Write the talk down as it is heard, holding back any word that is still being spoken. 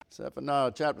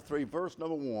Zepeniah chapter 3, verse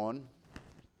number 1.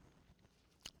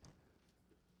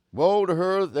 Woe to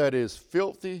her that is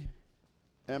filthy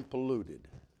and polluted,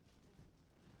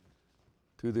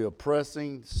 to the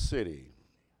oppressing city.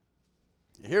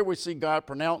 Here we see God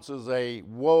pronounces a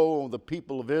woe on the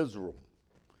people of Israel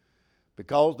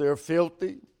because they're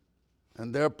filthy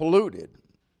and they're polluted.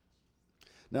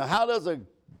 Now, how does a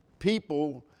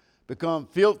people become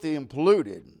filthy and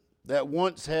polluted that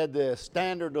once had the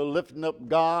standard of lifting up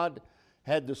God,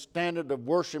 had the standard of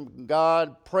worshiping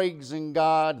God, praising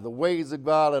God, the ways of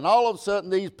God, and all of a sudden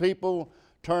these people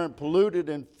turned polluted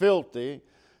and filthy?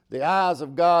 The eyes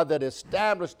of God that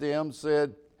established them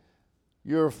said,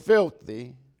 "You're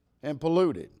filthy and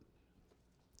polluted."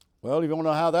 Well, if you want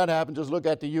to know how that happened, just look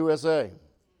at the USA.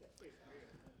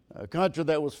 A country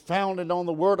that was founded on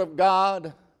the Word of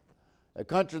God, a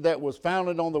country that was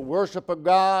founded on the worship of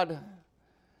God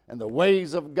and the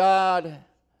ways of God.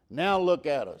 Now look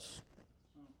at us.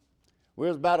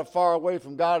 We're about as far away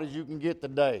from God as you can get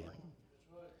today.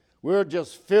 We're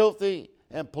just filthy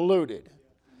and polluted.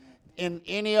 In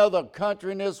any other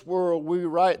country in this world, we're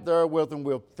right there with them.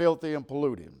 We're filthy and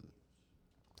polluted.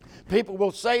 People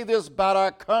will say this about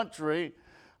our country: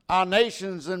 our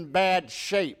nation's in bad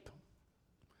shape.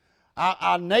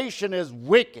 Our nation is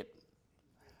wicked.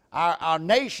 Our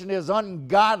nation is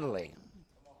ungodly.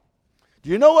 Do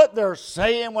you know what they're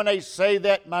saying when they say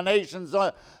that my nation's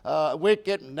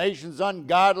wicked and nation's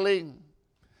ungodly?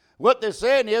 What they're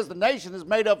saying is the nation is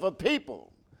made up of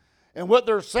people. And what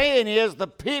they're saying is the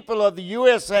people of the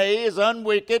USA is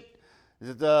unwicked,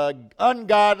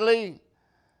 ungodly,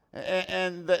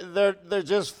 and they're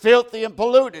just filthy and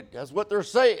polluted. That's what they're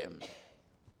saying.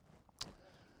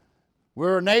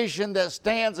 We're a nation that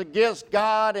stands against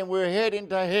God, and we're heading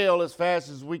to hell as fast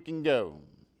as we can go.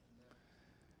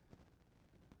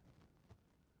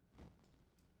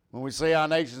 When we say our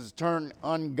nation's turned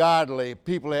ungodly,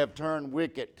 people have turned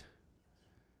wicked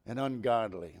and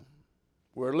ungodly.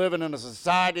 We're living in a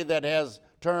society that has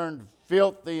turned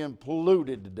filthy and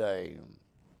polluted today.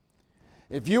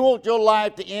 If you want your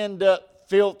life to end up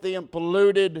filthy and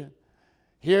polluted,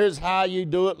 here's how you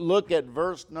do it. Look at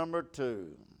verse number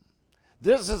 2.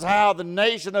 This is how the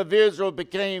nation of Israel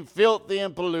became filthy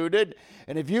and polluted.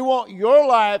 And if you want your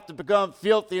life to become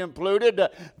filthy and polluted,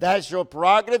 that's your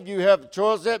prerogative. You have the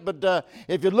choice of it. But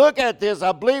if you look at this,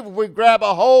 I believe if we grab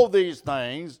a hold of these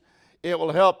things, it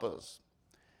will help us.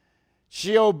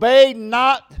 She obeyed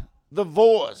not the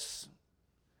voice.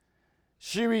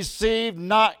 She received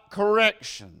not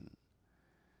correction.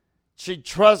 She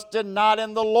trusted not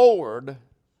in the Lord.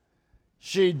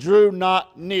 She drew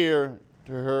not near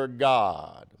to her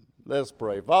God. Let's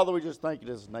pray. Father, we just thank you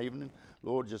this evening.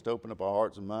 Lord, just open up our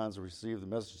hearts and minds to receive the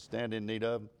message we stand in need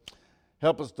of.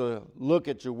 Help us to look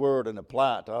at your word and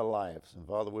apply it to our lives. And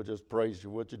Father, we'll just praise you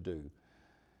for what you do.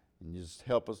 And just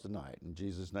help us tonight. In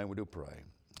Jesus' name we do pray.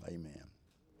 Amen.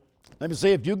 Let me see,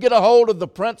 if you get a hold of the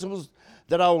principles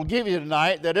that I will give you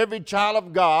tonight, that every child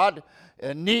of God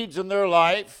needs in their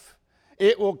life,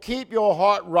 it will keep your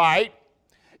heart right.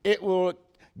 It will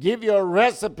give you a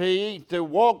recipe to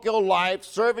walk your life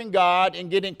serving God and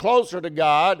getting closer to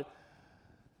God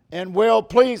and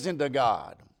well-pleasing to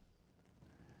God.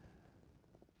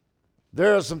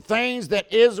 There are some things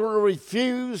that Israel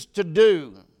refused to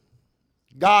do.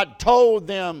 God told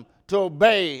them to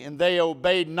obey, and they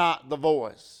obeyed not the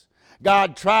voice.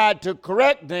 God tried to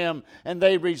correct them, and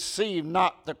they received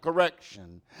not the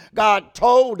correction. God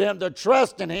told them to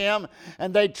trust in Him,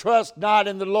 and they trust not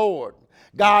in the Lord.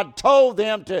 God told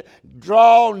them to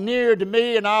draw near to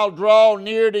me, and I'll draw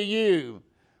near to you.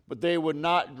 But they would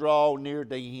not draw near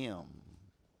to Him.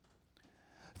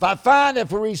 If I find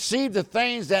if we receive the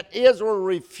things that Israel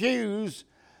refused,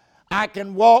 I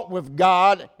can walk with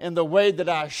God in the way that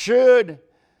I should.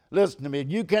 Listen to me.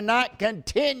 You cannot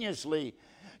continuously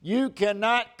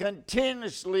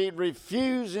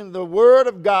refusing the Word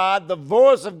of God, the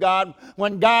voice of God,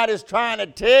 when God is trying to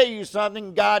tell you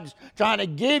something, God's trying to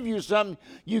give you something.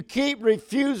 You keep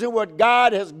refusing what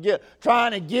God is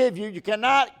trying to give you. You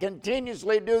cannot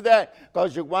continuously do that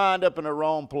because you wind up in the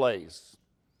wrong place.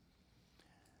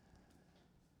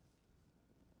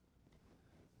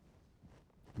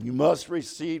 You must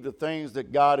receive the things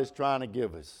that God is trying to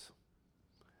give us,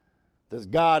 that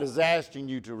God is asking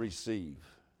you to receive.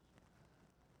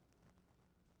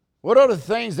 What are the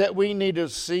things that we need to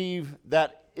receive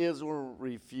that Israel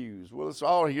refused? Well, it's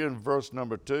all here in verse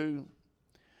number 2.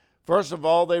 First of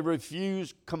all, they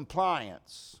refused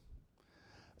compliance.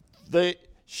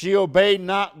 She obeyed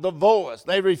not the voice.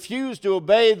 They refused to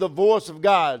obey the voice of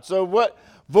God. So what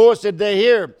voice did they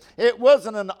hear? It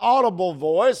wasn't an audible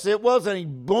voice. It wasn't a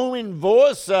booming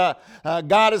voice.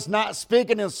 God is not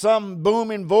speaking in some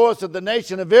booming voice of the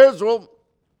nation of Israel.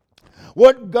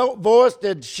 What voice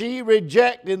did she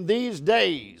reject in these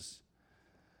days?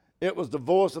 It was the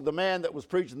voice of the man that was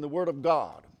preaching the word of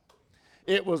God.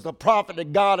 It was the prophet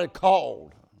that God had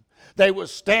called. They would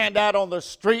stand out on the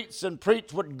streets and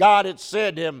preach what God had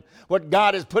said to him, what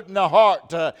God has put in their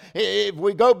heart. If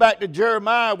we go back to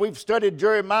Jeremiah, we've studied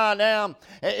Jeremiah now.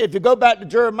 If you go back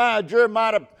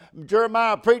to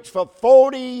Jeremiah preached for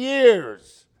 40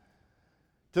 years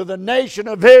to the nation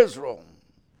of Israel.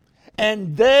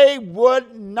 And they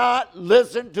would not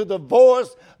listen to the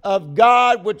voice of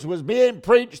God which was being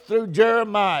preached through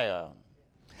Jeremiah.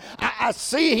 I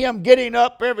see him getting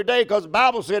up every day because the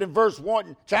Bible said in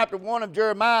chapter 1 of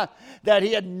Jeremiah that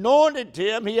he had anointed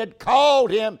him, he had called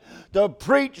him to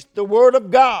preach the word of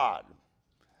God.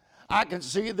 I can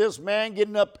see this man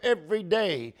getting up every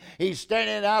day. He's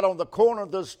standing out on the corner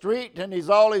of the street and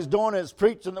all he's doing is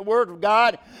preaching the word of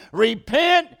God.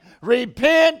 Repent,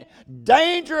 repent,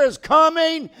 danger is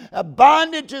coming,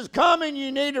 bondage is coming.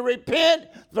 You need to repent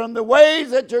from the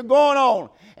ways that you're going on.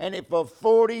 And for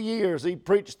 40 years he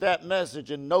preached that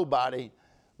message and nobody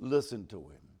listened to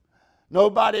him.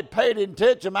 Nobody paid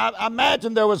attention. I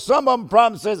imagine there was some of them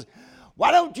probably says,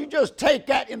 why don't you just take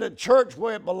that into church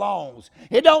where it belongs?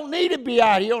 It don't need to be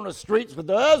out here on the streets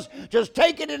with us. Just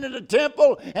take it into the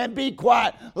temple and be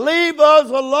quiet. Leave us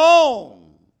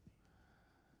alone.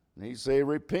 And he said,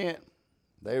 repent.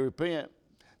 They repent.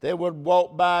 They would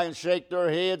walk by and shake their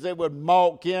heads. They would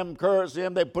mock him, curse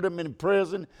him. They put him in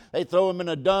prison. They throw him in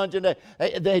a dungeon.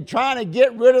 They're trying to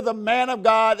get rid of the man of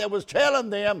God that was telling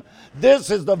them,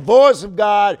 this is the voice of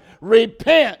God.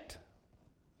 Repent.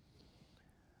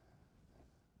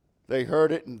 They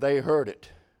heard it and they heard it.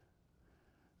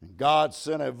 And God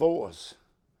sent a voice.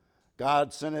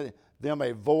 God sent them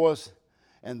a voice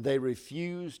and they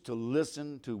refused to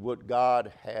listen to what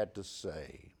God had to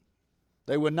say.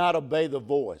 They would not obey the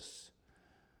voice.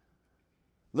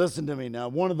 Listen to me now.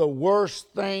 One of the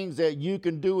worst things that you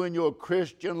can do in your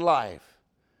Christian life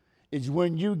is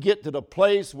when you get to the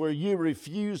place where you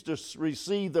refuse to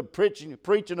receive the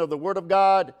preaching of the Word of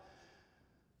God.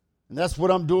 And that's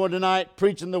what I'm doing tonight,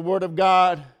 preaching the Word of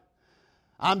God.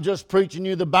 I'm just preaching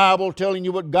you the Bible, telling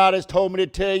you what God has told me to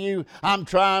tell you. I'm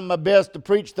trying my best to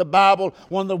preach the Bible.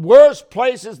 One of the worst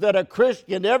places that a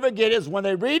Christian ever get is when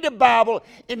they read the Bible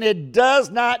and it does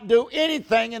not do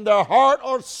anything in their heart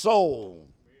or soul.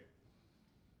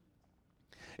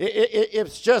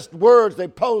 It's just words they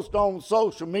post on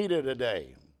social media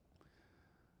today.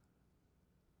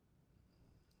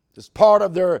 It's part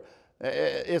of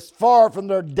it's far from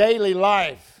their daily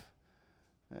life.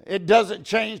 It doesn't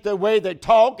change the way they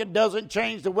talk. It doesn't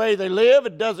change the way they live.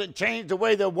 It doesn't change the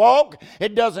way they walk.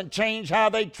 It doesn't change how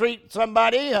they treat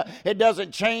somebody. It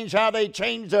doesn't change how they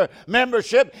change their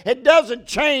membership. It doesn't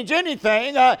change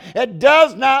anything. It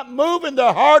does not move in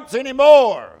their hearts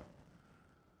anymore.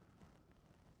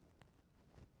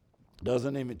 It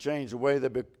doesn't even change the way they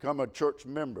become a church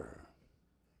member.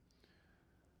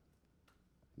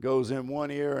 Goes in one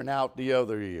ear and out the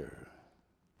other ear.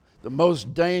 The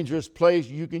most dangerous place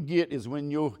you can get is when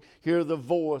you hear the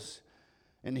voice,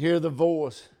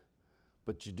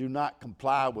 but you do not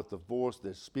comply with the voice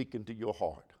that's speaking to your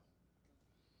heart.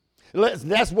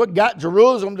 That's what got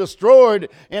Jerusalem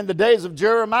destroyed in the days of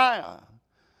Jeremiah.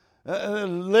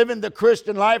 Living the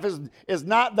Christian life is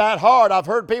not that hard. I've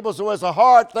heard people say it's a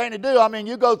hard thing to do. I mean,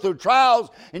 you go through trials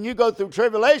and you go through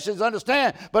tribulations,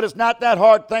 understand, but it's not that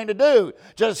hard thing to do.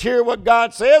 Just hear what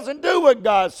God says and do what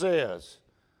God says.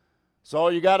 That's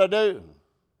all you got to do.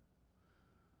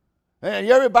 And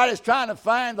everybody's trying to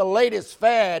find the latest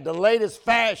fad, the latest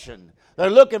fashion. They're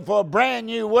looking for a brand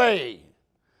new way.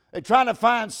 They're trying to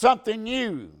find something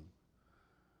new.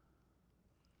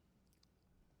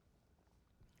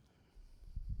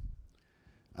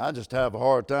 I just have a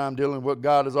hard time dealing with what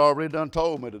God has already done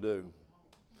told me to do.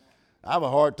 I have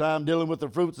a hard time dealing with the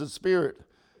fruits of the Spirit.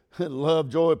 Love,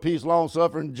 joy, peace,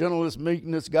 long-suffering, gentleness,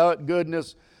 meekness,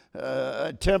 goodness,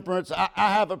 temperance. I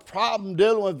have a problem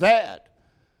dealing with that.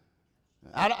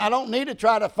 I don't need to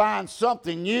try to find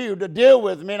something new to deal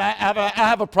with. I mean, I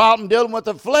have a problem dealing with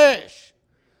the flesh.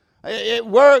 It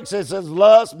works. It says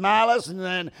lust, malice,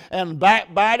 and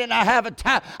backbiting. I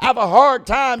have a hard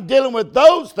time dealing with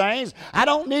those things. I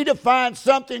don't need to find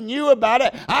something new about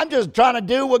it. I'm just trying to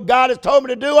do what God has told me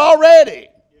to do already.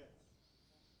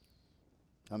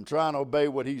 I'm trying to obey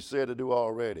what He said to do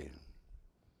already.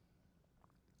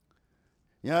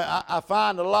 You know, I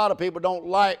find a lot of people don't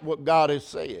like what God has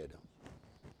said.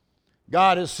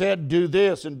 God has said do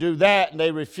this and do that, and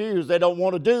they refuse. They don't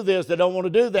want to do this. They don't want to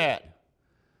do that.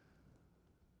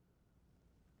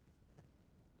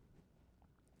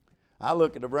 I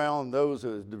look at around those who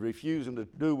are refusing to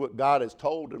do what God has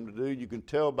told them to do. You can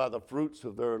tell by the fruits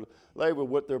of their labor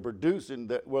what they're producing,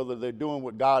 that whether they're doing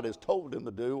what God has told them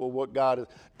to do or what God has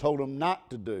told them not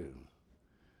to do.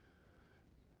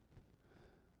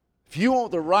 If you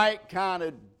want the right kind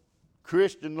of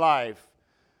Christian life,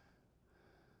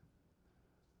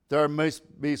 there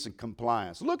must be some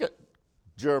compliance. Look at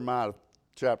Jeremiah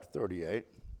chapter 38.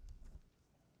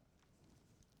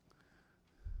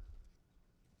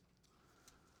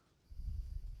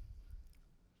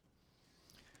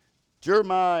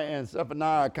 Jeremiah and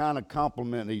Zepeniah kind of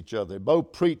complement each other. They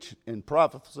both preach and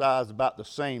prophesy about the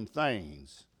same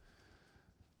things.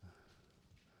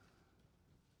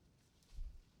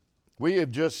 We have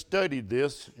just studied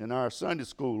this in our Sunday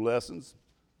school lessons.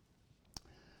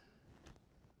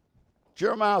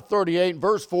 Jeremiah 38,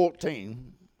 verse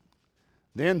 14.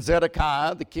 Then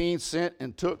Zedekiah the king sent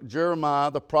and took Jeremiah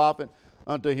the prophet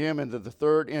unto him into the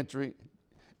third entry,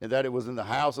 and that it was in the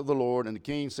house of the Lord. And the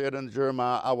king said unto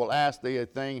Jeremiah, I will ask thee a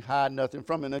thing, hide nothing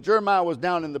from me. Now Jeremiah was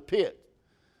down in the pit.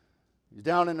 He's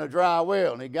down in a dry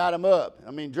well, and he got him up.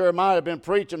 I mean, Jeremiah had been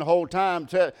preaching the whole time,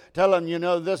 telling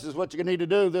this is what you need to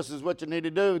do, this is what you need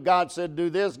to do. God said do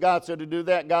this, God said to do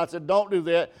that, God said don't do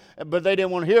that, but they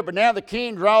didn't want to hear it. But now the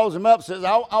king draws him up and says,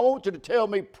 I want you to tell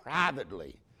me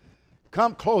privately.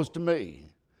 Come close to me.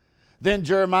 Then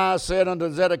Jeremiah said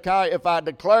unto Zedekiah, if I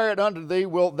declare it unto thee,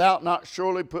 wilt thou not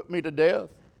surely put me to death?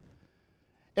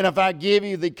 And if I give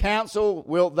you the counsel,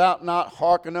 wilt thou not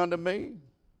hearken unto me?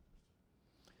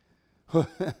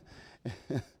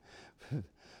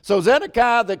 So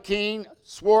Zedekiah the king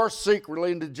swore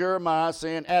secretly unto Jeremiah,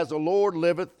 saying, as the Lord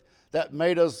liveth that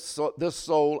made us this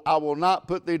soul, I will not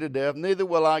put thee to death, neither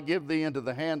will I give thee into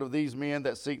the hand of these men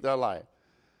that seek thy life.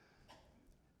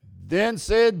 Then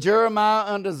said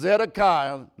Jeremiah unto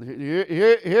Zedekiah,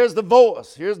 here's the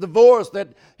voice. Here's the voice that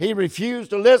he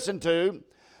refused to listen to.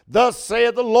 Thus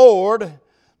saith the Lord,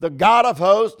 the God of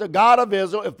hosts, the God of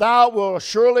Israel, if thou wilt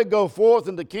surely go forth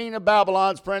into the king of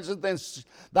Babylon's princes, then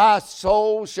thy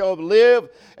soul shall live,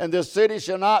 and this city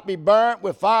shall not be burnt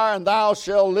with fire, and thou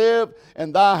shalt live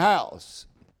in thy house.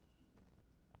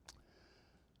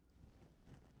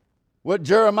 What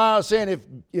Jeremiah is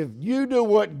saying, if you do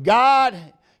what God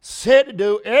said to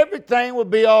do, everything will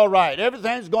be all right.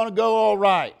 Everything's going to go all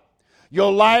right.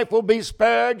 Your life will be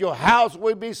spared. Your house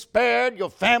will be spared. Your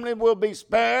family will be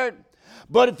spared.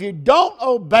 But if you don't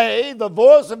obey the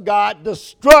voice of God,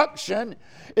 destruction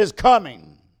is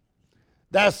coming.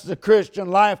 That's the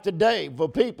Christian life today for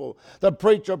people. The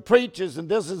preacher preaches, and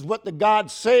this is what the God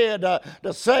said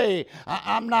to say.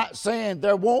 I'm not saying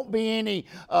there won't be any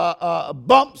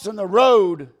bumps in the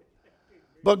road,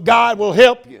 but God will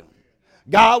help you.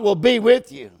 God will be with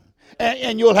you.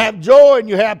 And you'll have joy and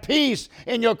you have peace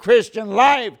in your Christian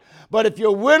life. But if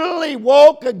you willingly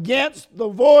walk against the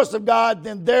voice of God,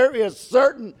 then there is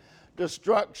certain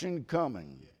destruction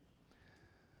coming.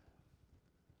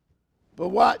 But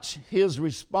watch his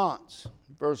response.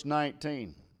 Verse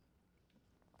 19.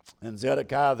 And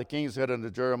Zedekiah the king said unto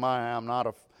Jeremiah,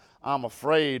 I'm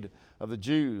afraid of the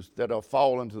Jews that are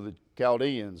fallen to the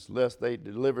Chaldeans, lest they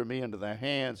deliver me into their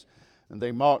hands, and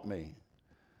they mock me.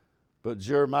 But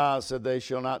Jeremiah said, they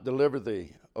shall not deliver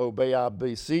thee. Obey, I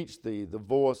beseech thee, the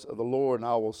voice of the Lord, and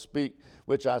I will speak,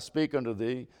 which I speak unto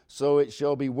thee. So it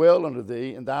shall be well unto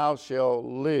thee, and thou shalt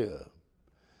live.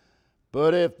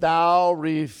 But if thou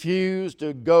refuse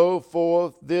to go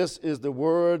forth, this is the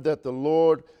word that the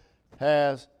Lord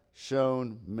has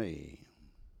shown me.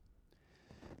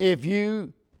 If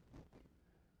you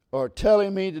are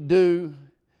telling me to do,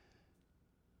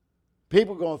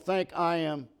 people are going to think I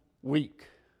am weak.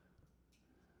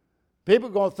 People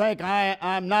are going to think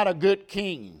I'm not a good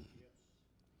king.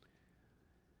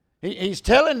 He's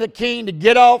telling the king to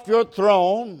get off your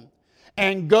throne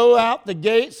and go out the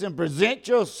gates and present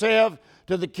yourself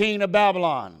to the king of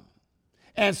Babylon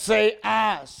and say,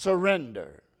 I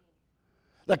surrender.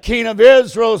 The king of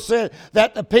Israel said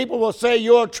that the people will say,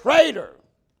 you're a traitor.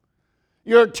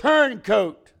 You're a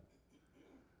turncoat.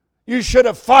 You should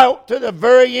have fought to the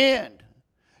very end.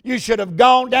 You should have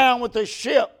gone down with the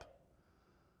ship.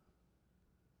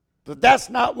 But that's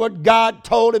not what God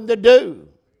told him to do.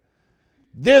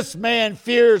 This man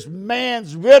fears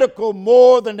man's ridicule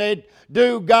more than they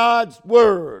do God's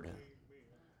word.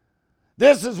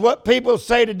 This is what people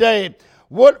say today.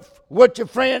 What your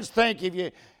friends think if you...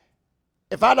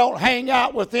 if I don't hang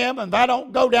out with them, and if I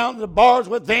don't go down to the bars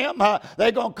with them,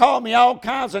 they're going to call me all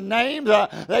kinds of names.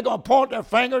 They're going to point their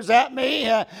fingers at me.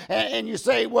 And you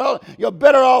say, well, you're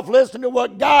better off listening to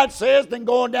what God says than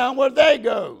going down where they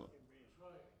go.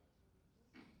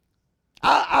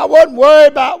 I wasn't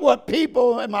worried about what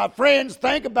people and my friends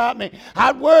think about me.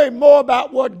 I'd worry more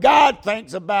about what God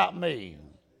thinks about me.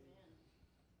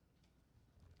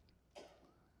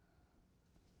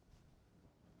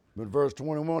 But verse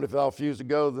 21, if thou refuse to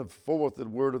go, then forth the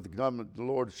word of the covenant the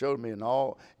Lord showed me,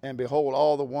 and behold,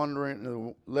 all the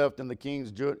wandering left in the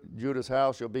king's Judah's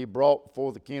house shall be brought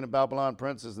before the king of Babylon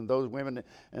princes and those women,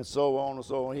 and so on and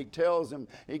so on.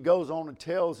 He goes on and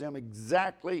tells him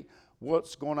exactly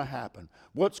what's going to happen.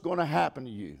 What's going to happen to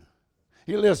you.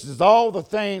 He lists all the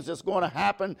things that's going to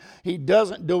happen. He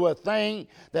doesn't do a thing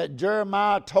that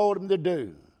Jeremiah told him to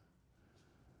do.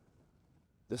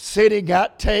 The city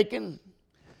got taken.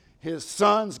 His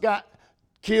sons got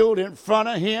killed in front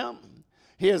of him.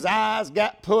 His eyes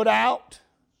got put out.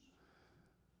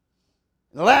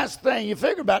 The last thing, you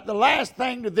figure about it, the last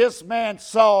thing that this man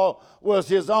saw was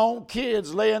his own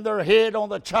kids laying their head on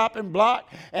the chopping block,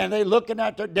 and they looking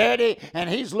at their daddy, and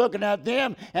he's looking at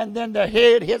them, and then their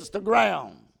head hits the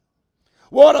ground.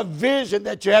 What a vision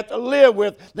that you have to live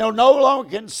with. They no longer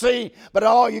can see, but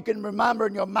all you can remember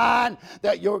in your mind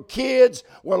that your kids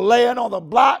were laying on the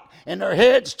block and their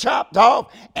heads chopped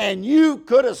off, and you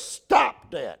could have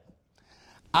stopped that.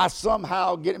 I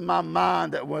somehow get in my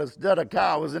mind that was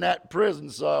Zepeniah was in that prison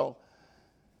cell,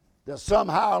 that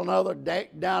somehow or another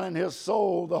down in his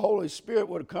soul, the Holy Spirit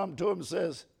would have come to him and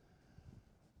says,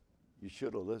 you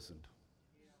should have listened.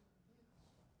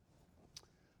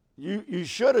 You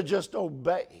should have just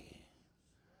obeyed.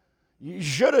 You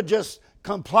should have just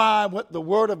complied with the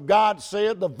Word of God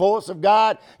said, the voice of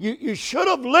God. You should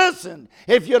have listened.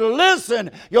 If you'd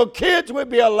listened, your kids would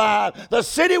be alive. The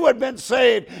city would have been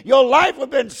saved. Your life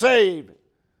would have been saved.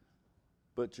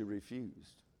 But you refused.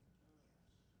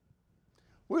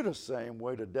 We're the same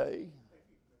way today.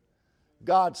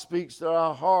 God speaks to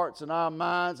our hearts and our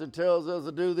minds and tells us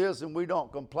to do this, and we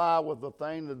don't comply with the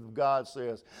thing that God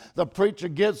says. The preacher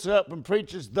gets up and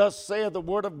preaches, thus saith the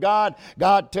word of God.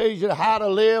 God tells you how to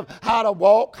live, how to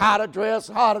walk, how to dress,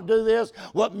 how to do this,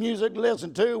 what music to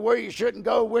listen to, where you shouldn't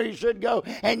go, where you should go.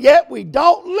 And yet we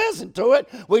don't listen to it.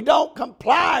 We don't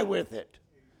comply with it.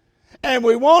 And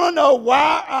we want to know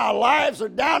why our lives are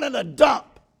down in the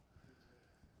dump.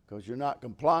 Because you're not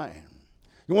complying.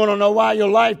 You want to know why your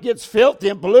life gets filthy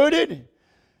and polluted?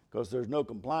 Because there's no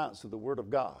compliance to the Word of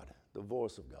God, the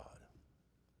voice of God.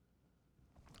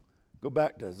 Go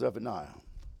back to Zepeniah.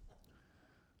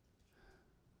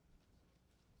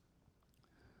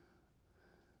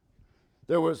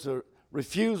 There was a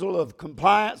refusal of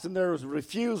compliance and there was a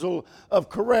refusal of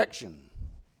correction.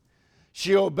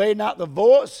 She obeyed not the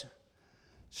voice.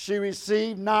 She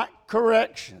received not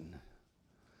correction.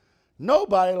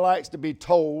 Nobody likes to be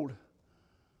told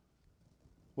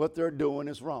what they're doing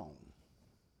is wrong.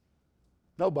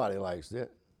 Nobody likes it.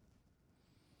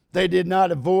 They did not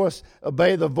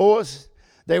obey the voice.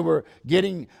 They were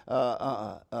going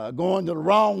the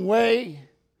wrong way.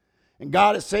 And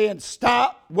God is saying,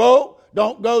 stop, whoa,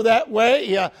 don't go that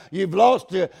way. You've lost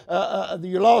the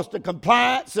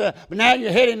compliance, but now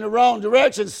you're heading in the wrong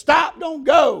direction. Stop, don't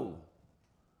go.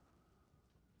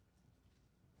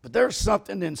 But there's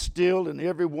something instilled in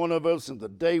every one of us since the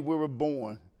day we were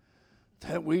born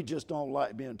that we just don't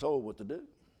like being told what to do.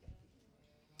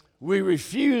 We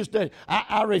refuse to.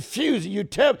 I refuse. You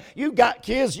got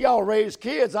kids. Y'all raised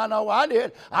kids. I know I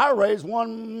did. I raised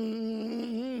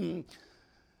one.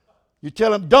 You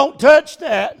tell them, don't touch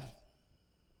that.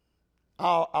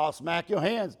 I'll smack your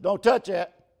hands. Don't touch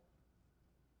that.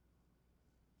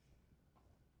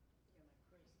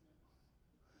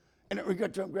 And then we go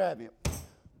to him, grab him.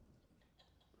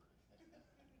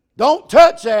 Don't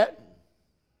touch that.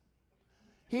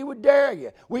 He would dare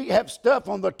you. We have stuff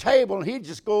on the table, and he'd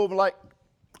just go over like,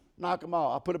 knock them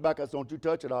off. I'll put it back. I said, don't you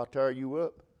touch it. I'll tear you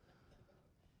up.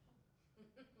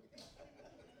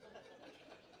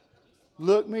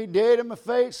 Look me dead in my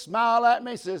face, smile at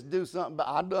me, says, do something.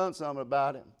 I've done something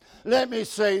about it. Let me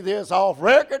say this off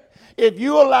record. If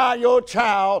you allow your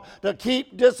child to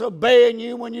keep disobeying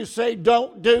you when you say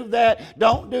don't do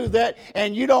that,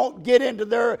 and you don't get into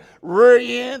their rear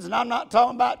ends, and I'm not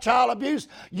talking about child abuse,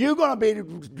 you're going to be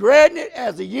dreading it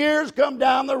as the years come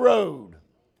down the road.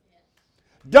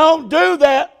 Don't do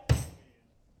that.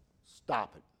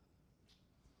 Stop it.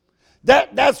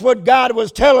 That's what God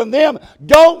was telling them.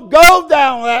 Don't go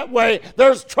down that way.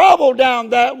 There's trouble down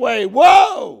that way.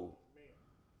 Whoa!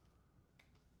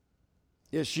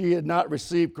 If she had not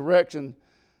received correction,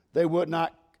 they would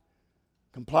not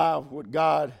comply with what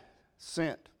God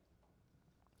sent.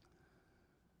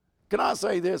 Can I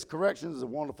say this? Correction is a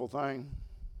wonderful thing.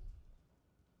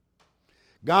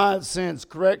 God sends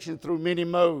correction through many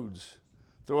modes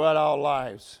throughout our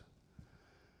lives.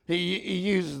 He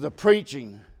uses the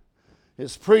preaching,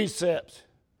 His precepts.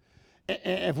 And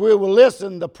if we will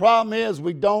listen, the problem is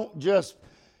we don't just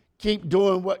keep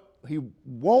doing what we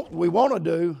want to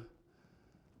do.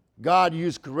 God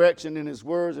used correction in His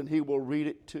words, and He will read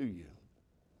it to you.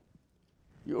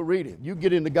 You'll read it. You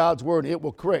get into God's word, and it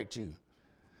will correct you.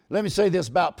 Let me say this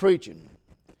about preaching.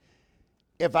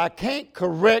 If I can't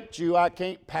correct you, I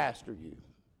can't pastor you.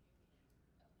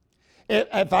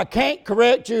 If I can't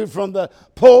correct you from the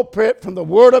pulpit, from the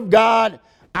Word of God,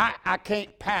 I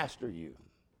can't pastor you.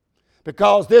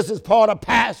 Because this is part of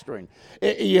pastoring.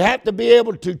 You have to be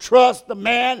able to trust the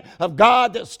man of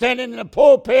God that's standing in the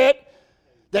pulpit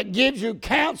that gives you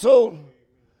counsel.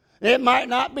 It might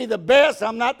not be the best.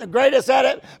 I'm not the greatest at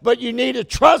it. But you need to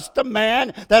trust the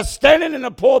man that's standing in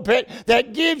the pulpit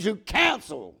that gives you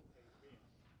counsel.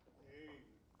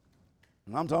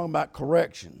 And I'm talking about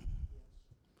correction.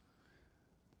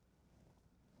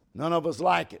 None of us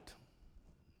like it.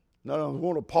 None of us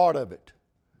want a part of it.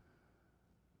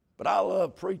 But I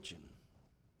love preaching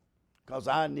because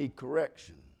I need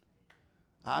correction.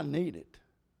 I need it.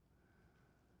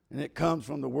 And it comes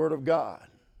from the Word of God.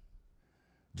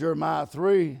 Jeremiah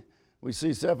 3, we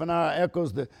see Zepeniah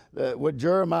echoes what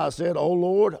Jeremiah said, O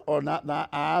Lord, are not thy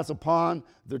eyes upon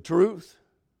the truth?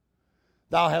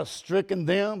 Thou hast stricken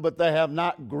them, but they have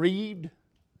not grieved.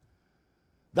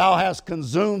 Thou hast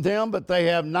consumed them, but they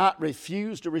have not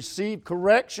refused to receive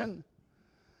correction.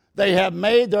 They have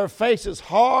made their faces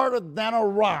harder than a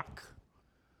rock.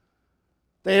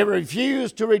 They have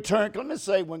refused to return. Let me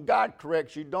say, when God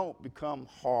corrects you, don't become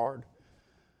hard.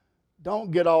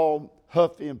 Don't get all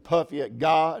huffy and puffy at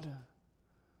God.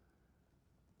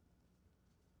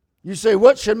 You say,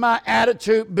 what should my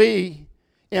attitude be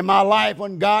in my life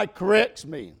when God corrects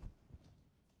me?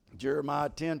 Jeremiah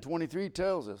 10:23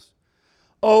 tells us,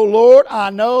 O Lord, I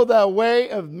know the way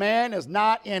of man is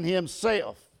not in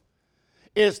himself.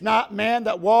 It's not man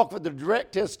that walketh to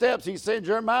direct his steps. He said,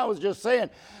 Jeremiah was just saying,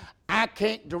 I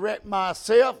can't direct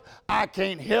myself. I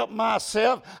can't help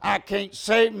myself. I can't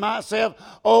save myself.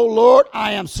 Oh Lord,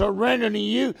 I am surrendering to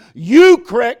you. You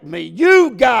correct me.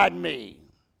 You guide me.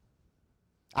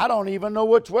 I don't even know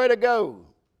which way to go.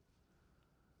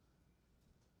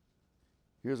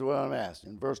 Here's what I'm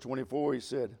asking. In verse 24, he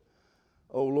said,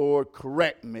 O Lord,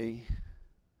 correct me,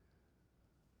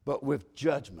 but with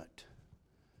judgment,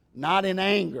 not in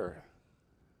anger,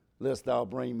 lest thou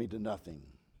bring me to nothing.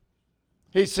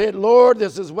 He said, Lord,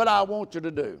 this is what I want you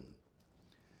to do.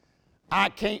 I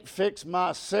can't fix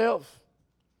myself.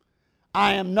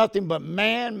 I am nothing but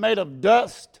man made of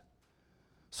dust.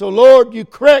 So, Lord, you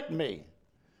correct me.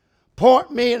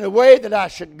 Point me in the way that I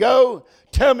should go.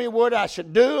 Tell me what I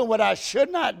should do and what I should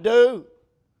not do.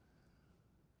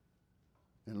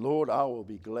 And, Lord, I will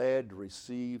be glad to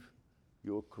receive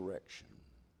your correction.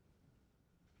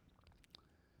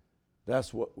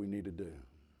 That's what we need to do.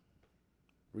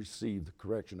 Receive the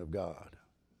correction of God.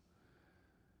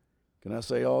 Can I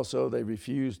say also they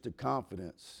refused the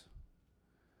confidence.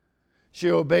 She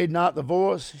obeyed not the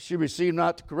voice. She received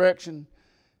not the correction.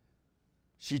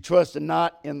 She trusted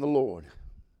not in the Lord.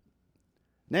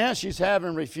 Now she's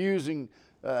having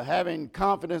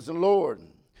confidence in the Lord.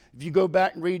 If you go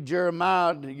back and read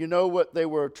Jeremiah, you know what they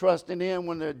were trusting in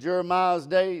when they're Jeremiah's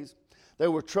days? They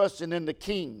were trusting in the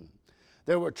king.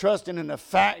 They were trusting in the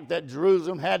fact that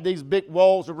Jerusalem had these big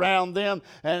walls around them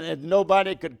and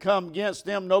nobody could come against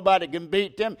them. Nobody can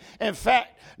beat them. In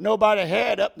fact, nobody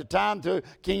had up the time to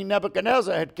King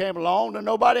Nebuchadnezzar had came along and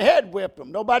nobody had whipped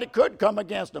them. Nobody could come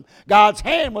against them. God's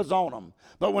hand was on them.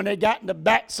 But when they got in the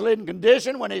backslidden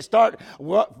condition, when they started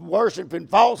worshiping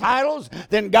false idols,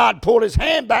 then God pulled his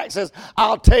hand back and says,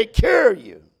 I'll take care of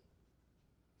you.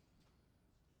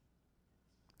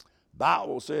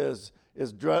 Bible says,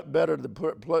 it's better to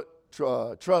put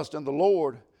trust in the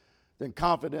Lord than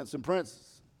confidence in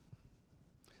princes.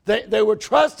 They were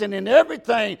trusting in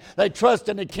everything. They trusted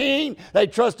in the king. They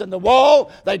trusted in the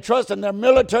wall. They trusted in their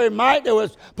military might. They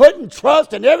was putting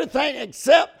trust in everything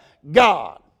except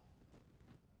God.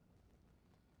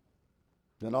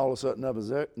 Then all of a sudden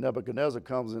Nebuchadnezzar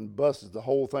comes and busts the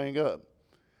whole thing up.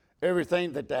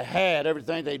 Everything that they had,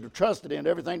 everything they trusted in,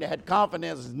 everything they had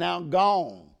confidence is now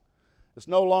gone. It's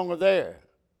no longer there.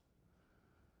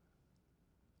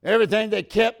 Everything that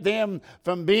kept them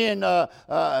from being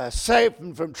safe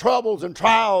and from troubles and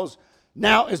trials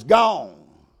now is gone.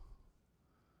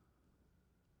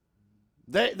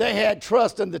 They had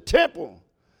trust in the temple,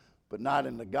 but not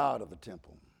in the God of the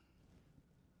temple.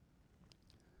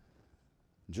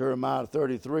 Jeremiah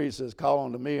 33 says, call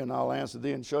unto me, and I'll answer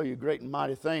thee and show you great and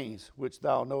mighty things which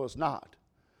thou knowest not.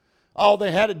 All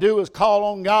they had to do was call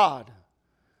on God.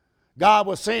 God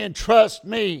was saying, trust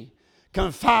me,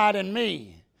 confide in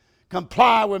me,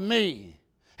 comply with me,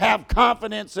 have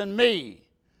confidence in me,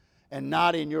 and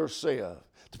not in yourself.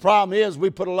 The problem is we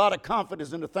put a lot of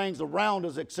confidence in the things around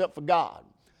us except for God.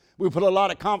 We put a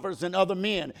lot of confidence in other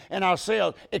men and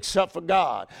ourselves except for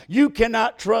God. You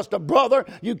cannot trust a brother.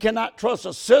 You cannot trust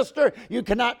a sister. You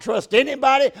cannot trust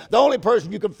anybody. The only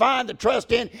person you can find the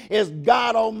trust in is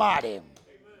God Almighty. Amen.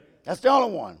 That's the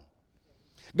only one.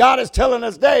 God is telling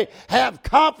us today, have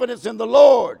confidence in the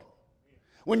Lord.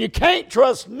 When you can't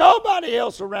trust nobody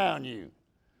else around you,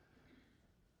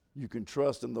 you can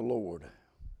trust in the Lord.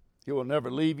 He will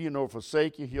never leave you nor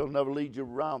forsake you. He'll never lead you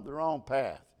around the wrong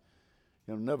path.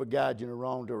 He'll never guide you in the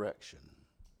wrong direction.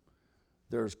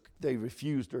 They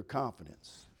refused their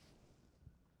confidence.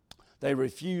 They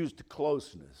refused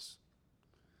closeness.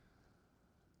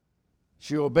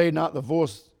 She obeyed not the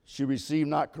voice. She received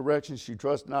not correction. She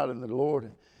trusted not in the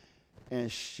Lord.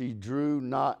 And she drew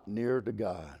not near to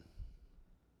God.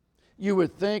 You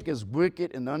would think, as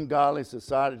wicked and ungodly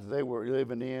society that they were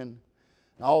living in,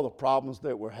 and all the problems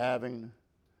that we're having,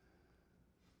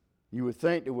 you would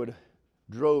think it would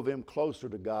drove him closer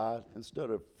to God instead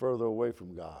of further away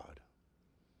from God.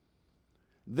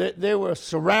 They were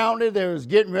surrounded. They was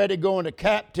getting ready to go into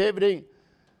captivity.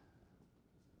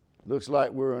 Looks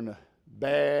like we're in a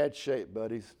bad shape,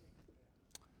 buddies.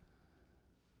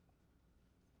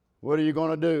 What are you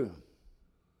going to do?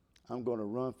 I'm going to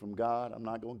run from God. I'm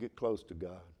not going to get close to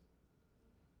God.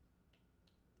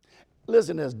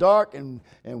 Listen, as dark and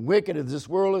wicked as this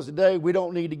world is today, we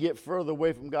don't need to get further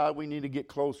away from God. We need to get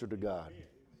closer to God.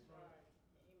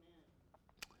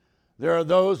 There are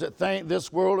those that think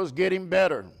this world is getting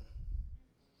better.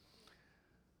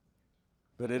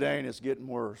 But it ain't. It's getting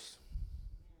worse.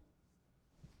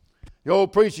 The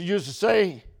old preacher used to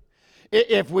say,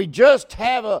 if we just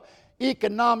have an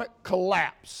economic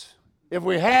collapse, if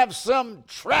we have some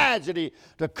tragedy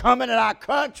to come into our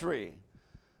country,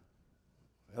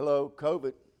 hello,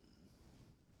 COVID,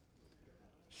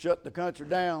 shut the country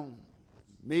down.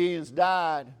 Millions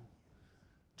died.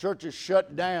 Churches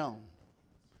shut down.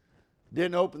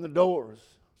 Didn't open the doors.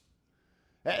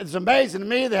 It's amazing to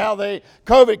me how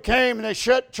COVID came and they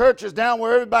shut churches down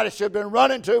where everybody should have been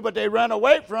running to, but they ran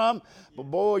away from. But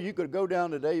boy, you could go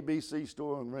down to the ABC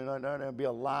store and run down there and there'd be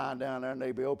a line down there and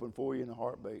they'd be open for you in a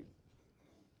heartbeat.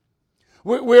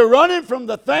 We're running from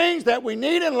the things that we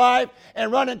need in life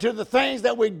and running to the things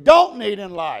that we don't need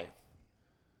in life.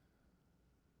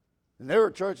 And there are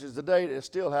churches today that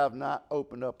still have not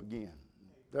opened up again.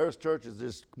 There's churches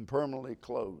that's permanently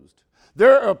closed.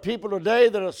 There are people today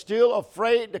that are still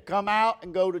afraid to come out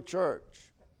and go to church.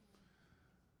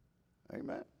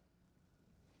 Amen.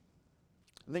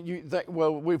 I think you think,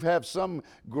 well, we've had some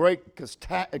great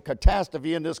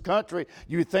catastrophe in this country.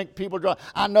 You think people drive.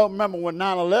 Remember when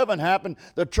 9/11 happened,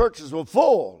 the churches were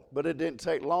full, but it didn't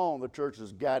take long. The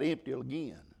churches got empty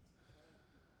again.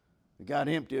 They got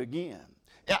empty again.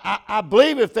 I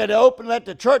believe if they'd let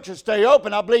the churches stay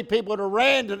open, I believe people would have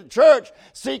ran to the church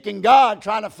seeking God,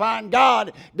 trying to find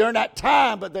God during that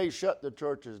time, but they shut the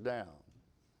churches down.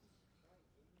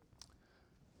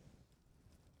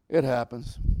 It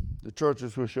happens. The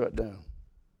churches were shut down.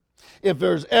 If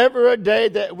there's ever a day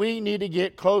that we need to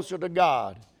get closer to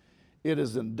God, it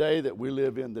is the day that we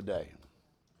live in today.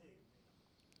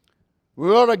 We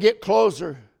ought to get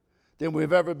closer than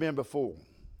we've ever been before.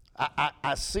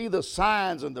 I see the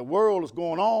signs and the world is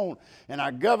going on and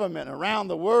our government around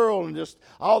the world and just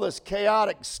all this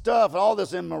chaotic stuff, all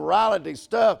this immorality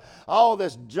stuff, all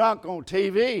this junk on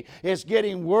TV. It's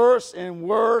getting worse and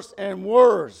worse and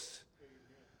worse.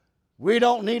 We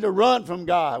don't need to run from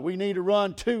God. We need to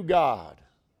run to God.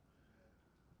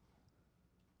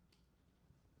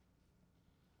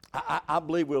 I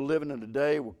believe we're living in a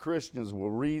day where Christians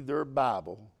will read their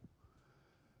Bible,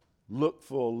 look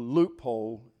for a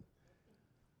loophole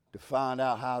to find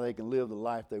out how they can live the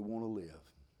life they want to live.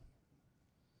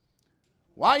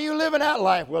 Why are you living that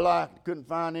life? Well, I couldn't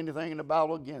find anything in the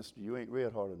Bible against you. You ain't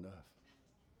read hard enough.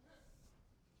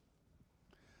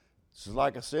 It's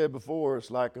like I said before,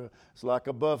 it's like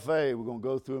a buffet. We're going to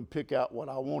go through and pick out what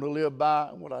I want to live by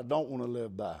and what I don't want to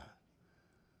live by.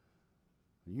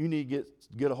 You need to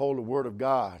get a hold of the Word of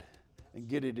God and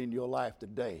get it in your life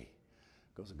today.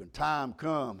 Because when time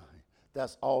comes,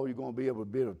 that's all you're going to be able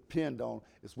to depend on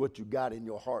is what you got in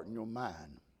your heart and your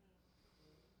mind.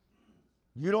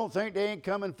 You don't think they ain't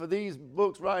coming for these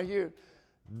books right here?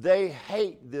 They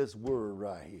hate this word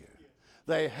right here.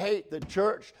 They hate the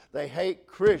church. They hate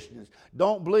Christians.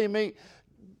 Don't believe me?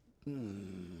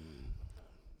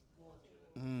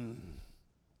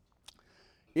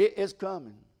 It is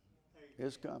coming.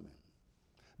 It's coming.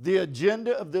 The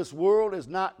agenda of this world is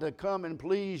not to come and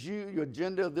please you. The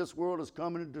agenda of this world is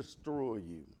coming to destroy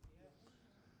you.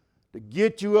 To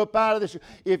get you up out of this.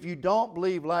 If you don't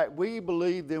believe like we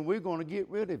believe, then we're going to get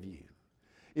rid of you.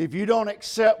 If you don't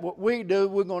accept what we do,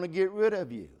 we're going to get rid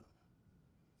of you.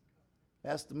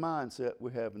 That's the mindset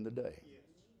we're having today.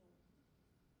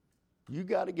 You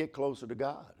got to get closer to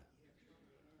God.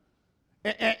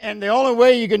 And the only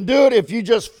way you can do it if you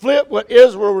just flip what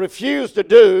Israel refused to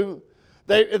do.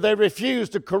 They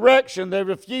refused the correction. They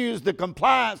refused the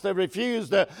compliance. They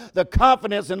refused the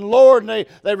confidence in the Lord. And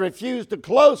they refused the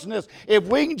closeness. If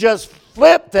we can just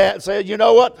flip that and say, you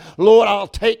know what, Lord, I'll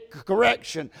take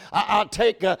correction. I'll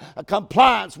take a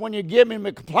compliance. When you give me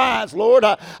my compliance, Lord,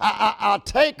 I'll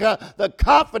take the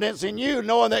confidence in you,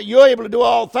 knowing that you're able to do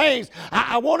all things.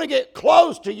 I want to get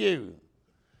close to you.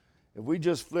 If we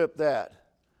just flip that,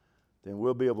 then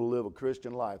we'll be able to live a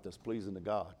Christian life that's pleasing to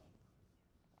God.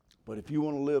 But if you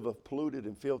want to live a polluted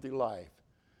and filthy life,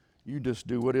 you just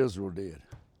do what Israel did.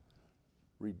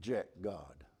 Reject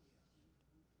God.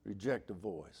 Reject the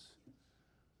voice.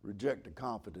 Reject the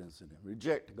confidence in Him.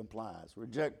 Reject the compliance.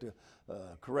 Reject the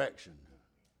correction.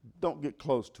 Don't get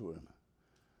close to Him.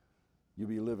 You'll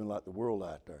be living like the world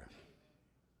out there.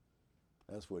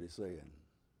 That's what He's saying.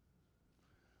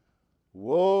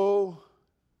 Woe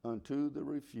unto the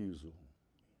refusal.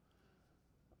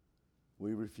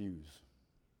 We refuse.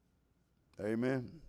 Amen.